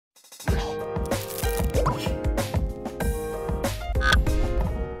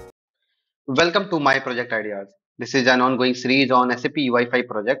Welcome to my project ideas. This is an ongoing series on SAP UI5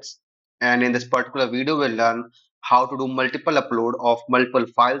 projects, and in this particular video, we'll learn how to do multiple upload of multiple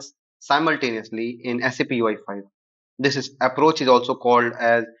files simultaneously in SAP UI5. Approach is also called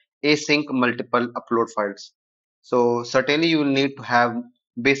as async multiple upload files. So certainly you will need to have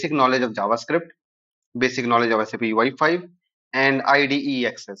basic knowledge of JavaScript, basic knowledge of SAP UI5, and IDE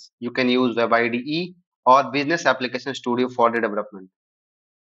access. You can use Web IDE or Business Application Studio for the development.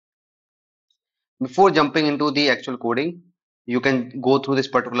 Before jumping into the actual coding, you can go through this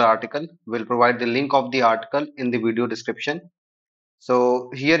particular article. We'll provide the link of the article in the video description.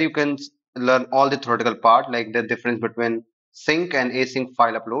 So here you can learn all the theoretical part, like the difference between sync and async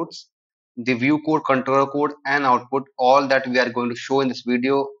file uploads, the view code, controller code, and output. All that we are going to show in this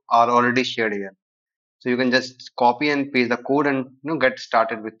video are already shared here. So you can just copy and paste the code and get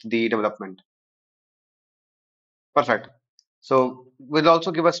started with the development. Perfect. So we'll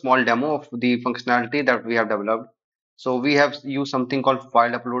also give a small demo of the functionality that we have developed. So we have used something called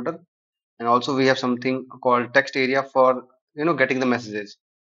file uploader, and also we have something called text area for getting the messages.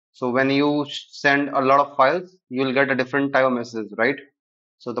 So when you send a lot of files, you'll get a different type of messages, right?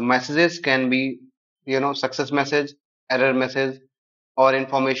 So the messages can be success message, error message, or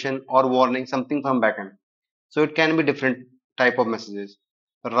information or warning, something from backend. So it can be different type of messages.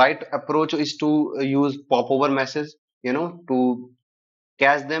 The right approach is to use popover message, to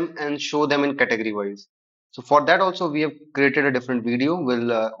catch them and show them in category wise. So for that also we have created a different video.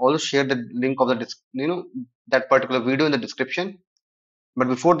 We'll also share the link of the that particular video in the description. But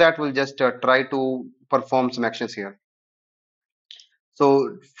before that, we'll just try to perform some actions here.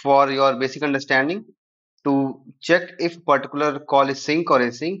 So for your basic understanding, to check if particular call is sync or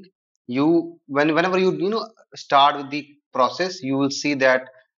async, whenever you start with the process, you will see that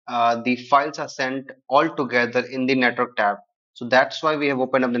the files are sent all together in the network tab. So that's why we have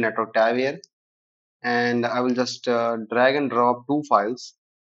opened up the network tab here, and I will just drag and drop two files.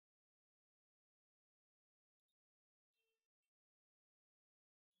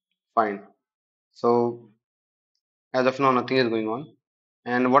 Fine. So as of now, nothing is going on.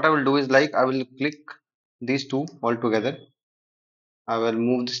 And what I will do is, like, I will click these two all together. I will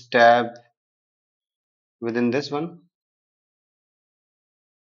move this tab within this one,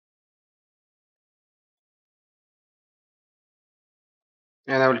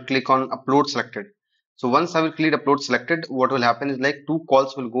 and I will click on upload selected. So once I will click upload selected, what will happen is, like, two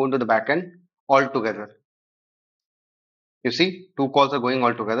calls will go into the backend all together. You see, two calls are going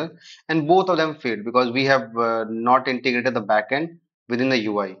all together, and both of them failed because we have not integrated the backend within the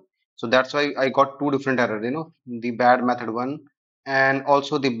UI. So that's why I got two different errors, the bad method one and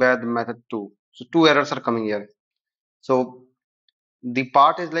also the bad method two. So two errors are coming here. So the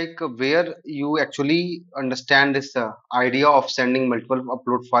part is, like, where you actually understand this idea of sending multiple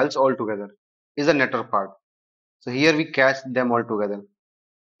upload files all together is the network part. So here we catch them all together.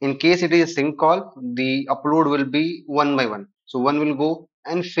 In case it is a sync call, the upload will be one by one. So one will go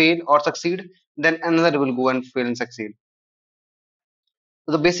and fail or succeed, then another will go and fail and succeed.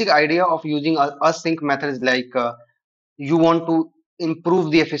 So the basic idea of using a async method is, like, you want to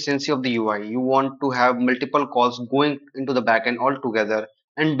improve the efficiency of the UI. You want to have multiple calls going into the backend all together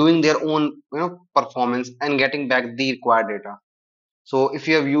and doing their own performance and getting back the required data. So if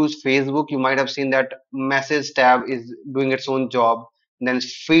you have used Facebook, you might have seen that message tab is doing its own job, then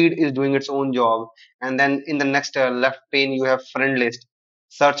feed is doing its own job, and then in the next left pane you have friend list,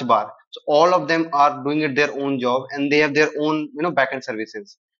 search bar. So all of them are doing it their own job, and they have their own backend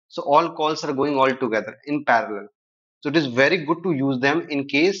services. So all calls are going all together in parallel. So it is very good to use them in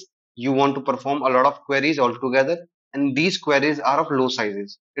case you want to perform a lot of queries all together, and these queries are of low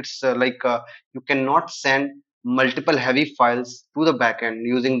sizes. It's you cannot send multiple heavy files to the backend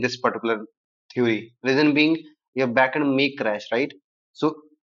using this particular theory. Reason being, your backend may crash, right? So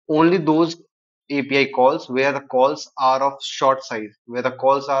only those API calls where the calls are of short size, where the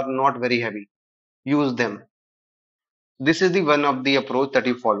calls are not very heavy, use them. This is the one of the approach that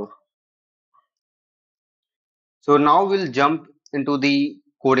you follow. So now we'll jump into the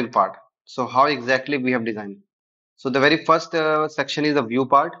coding part. So how exactly we have designed. So the very first section is the view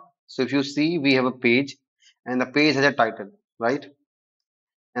part. So if you see, we have a page, and the page has a title, right?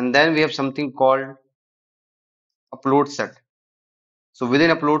 And then we have something called upload set. So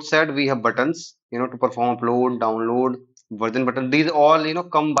within upload set, we have buttons, to perform upload, download, version button. These all,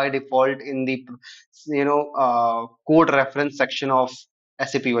 come by default in the, code reference section of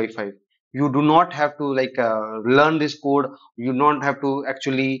SAP UI5. You do not have to, like, learn this code. You don't have to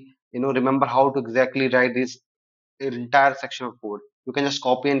actually, remember how to exactly write this entire section of code. You can just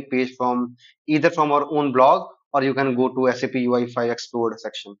copy and paste from either from our own blog, or you can go to SAP UI5 Explode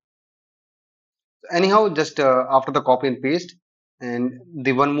section. Anyhow, just after the copy and paste, and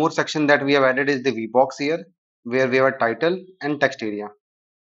the one more section that we have added is the VBox here, where we have a title and text area.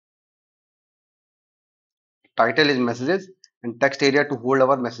 Title is messages and text area to hold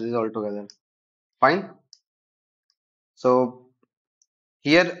our messages all together. Fine. So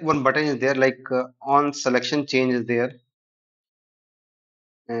here one button is there, like on selection change is there,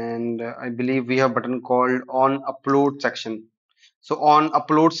 and I believe we have button called on upload section. So on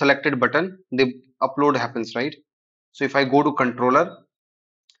upload selected button, the upload happens, right? So if I go to controller,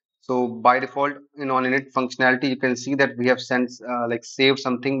 so by default in on init functionality, you can see that we have sent like saved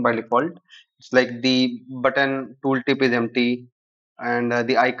something by default. It's like the button tooltip is empty, and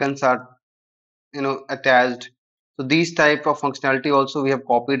the icons are attached. So these type of functionality also we have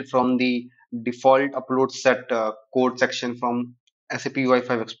copied from the default upload set code section from SAP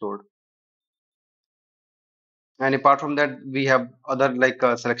UI5 Explode. And apart from that, we have other like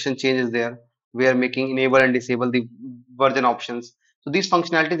selection changes there. We are making enable and disable the version options. So these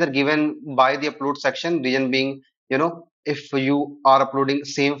functionalities are given by the upload section. Reason being, if you are uploading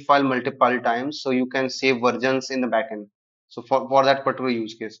same file multiple times, so you can save versions in the backend. So for that particular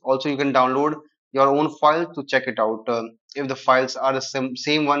use case, also you can download your own file to check it out if the files are the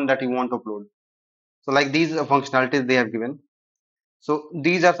same one that you want to upload. So like these functionalities they have given. So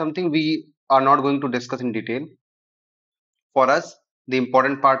these are something we are not going to discuss in detail. For us, the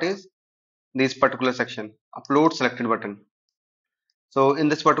important part is this particular section, upload selected button. So in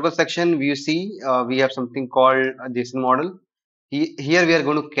this particular section, we see we have something called a JSON model. Here we are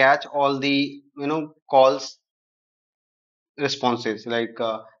going to catch all the calls responses like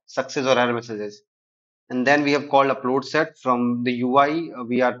success or error messages. And then we have called upload set from the UI.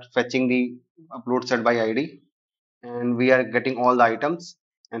 We are fetching the upload set by ID, and we are getting all the items.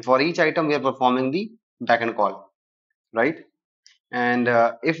 And for each item, we are performing the backend call, right? And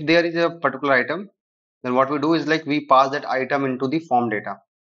if there is a particular item, then what we do is like we pass that item into the form data,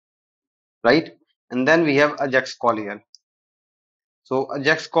 right? And then we have a JAX call here. So a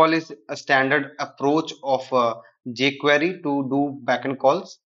JAX call is a standard approach of jQuery to do backend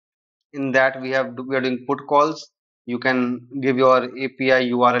calls. In that we are doing put calls. You can give your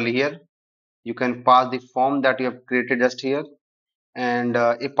API URL here. You can pass the form that you have created just here. And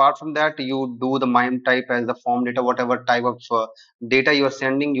apart from that, you do the MIME type as the form data, whatever type of data you are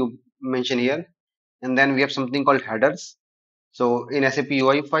sending, you mention here. And then we have something called headers. So in SAP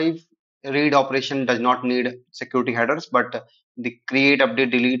UI5, read operation does not need security headers, but the create, update,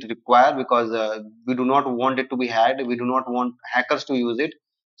 delete require, because we do not want it to be hacked. We do not want hackers to use it.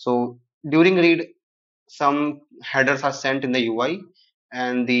 So during read, some headers are sent in the UI,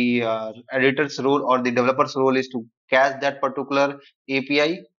 and the editor's role or the developer's role is to catch that particular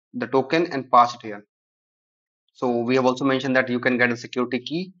API, the token, and pass it here. So we have also mentioned that you can get a security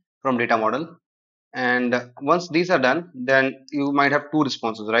key from data model. And once these are done, then you might have two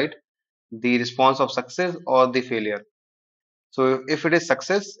responses, right? The response of success or the failure. So if it is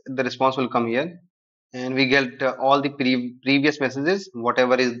success, the response will come here, and we get all the previous messages,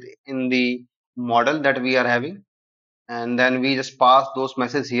 whatever is in the model that we are having, and then we just pass those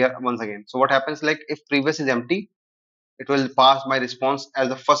messages here once again. So what happens, like if previous is empty, it will pass my response as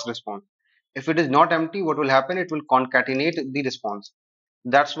the first response. If it is not empty, what will happen? It will concatenate the response.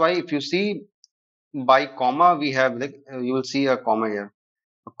 That's why if you see by comma, we have like you will see a comma here.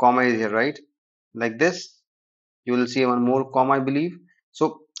 A comma is here, right? Like this, you will see one more comma, I believe.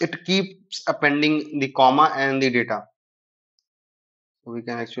 So it keeps appending the comma and the data. So we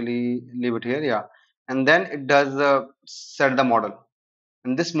can actually leave it here, yeah. And then it does set the model,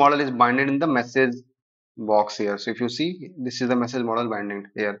 and this model is binded in the message box here. So if you see, this is the message model binding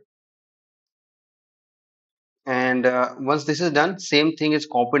here. And once this is done, same thing is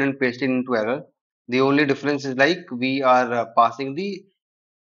copied and pasted into error. The only difference is like we are passing the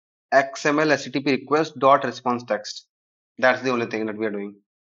XML HTTP request dot response text. That's the only thing that we are doing.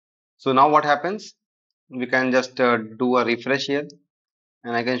 So now what happens? We can just do a refresh here,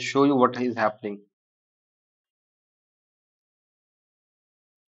 and I can show you what is happening.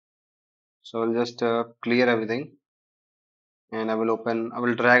 So I'll just clear everything, and I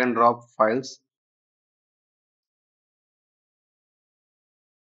will drag and drop files.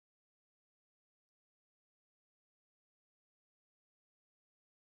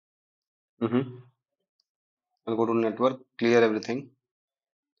 I'll go to network, clear everything.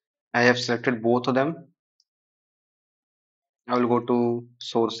 I have selected both of them. I will go to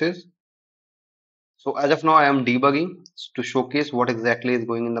sources. So as of now, I am debugging to showcase what exactly is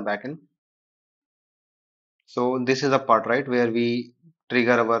going in the backend. So this is a part, right, where we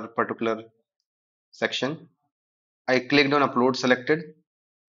trigger our particular section. I clicked on upload selected.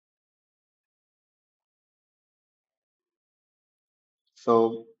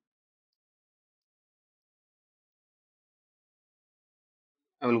 So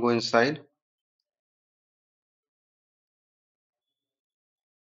I will go inside.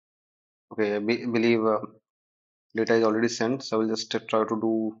 Okay, I believe data is already sent. So I will just try to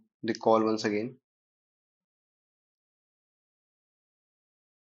do the call once again.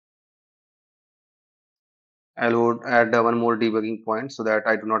 I will add one more debugging point so that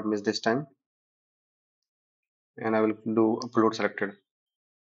I do not miss this time. And I will do upload selected.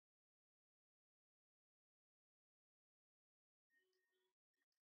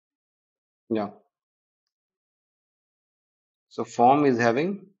 Yeah. So form is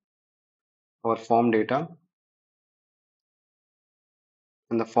having our form data,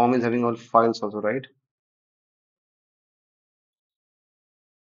 and the form is having all files also, right?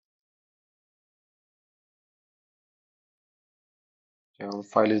 Yeah,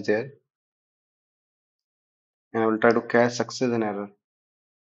 file is there, and I will try to catch success and error.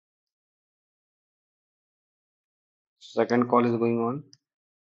 Second call is going on.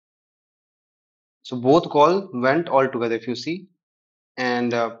 So both call went all together if you see,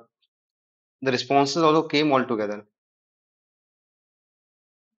 and the responses also came all together.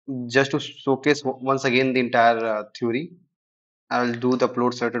 Just to showcase once again the entire theory, I will do the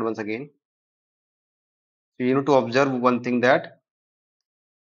upload selected once again. So you need to observe one thing that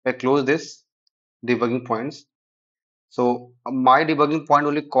if I close this debugging points. So my debugging point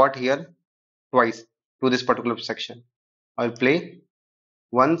only caught here twice to this particular section. I'll play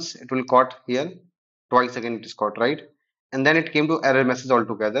once it will caught here, twice again it is caught, right? And then it came to error message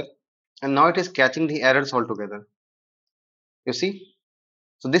altogether, and now it is catching the errors altogether. You see?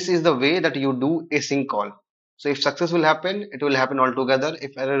 So this is the way that you do async call. So if success will happen, it will happen all together.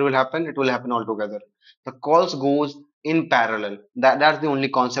 If error will happen, it will happen all together. The calls goes in parallel. That's the only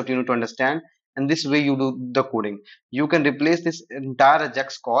concept you need to understand. And this way you do the coding. You can replace this entire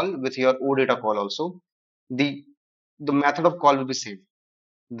Ajax call with your OData call also. The the method of call will be same.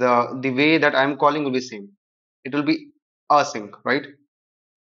 The way that I'm calling will be same. It will be async, right?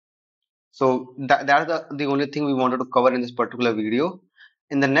 So that's the only thing we wanted to cover in this particular video.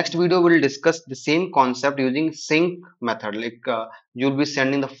 In the next video, we'll discuss the same concept using sync method. Like you'll be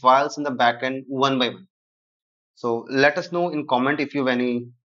sending the files in the backend one by one. So let us know in comment if you have any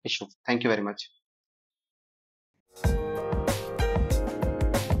issue. Thank you very much.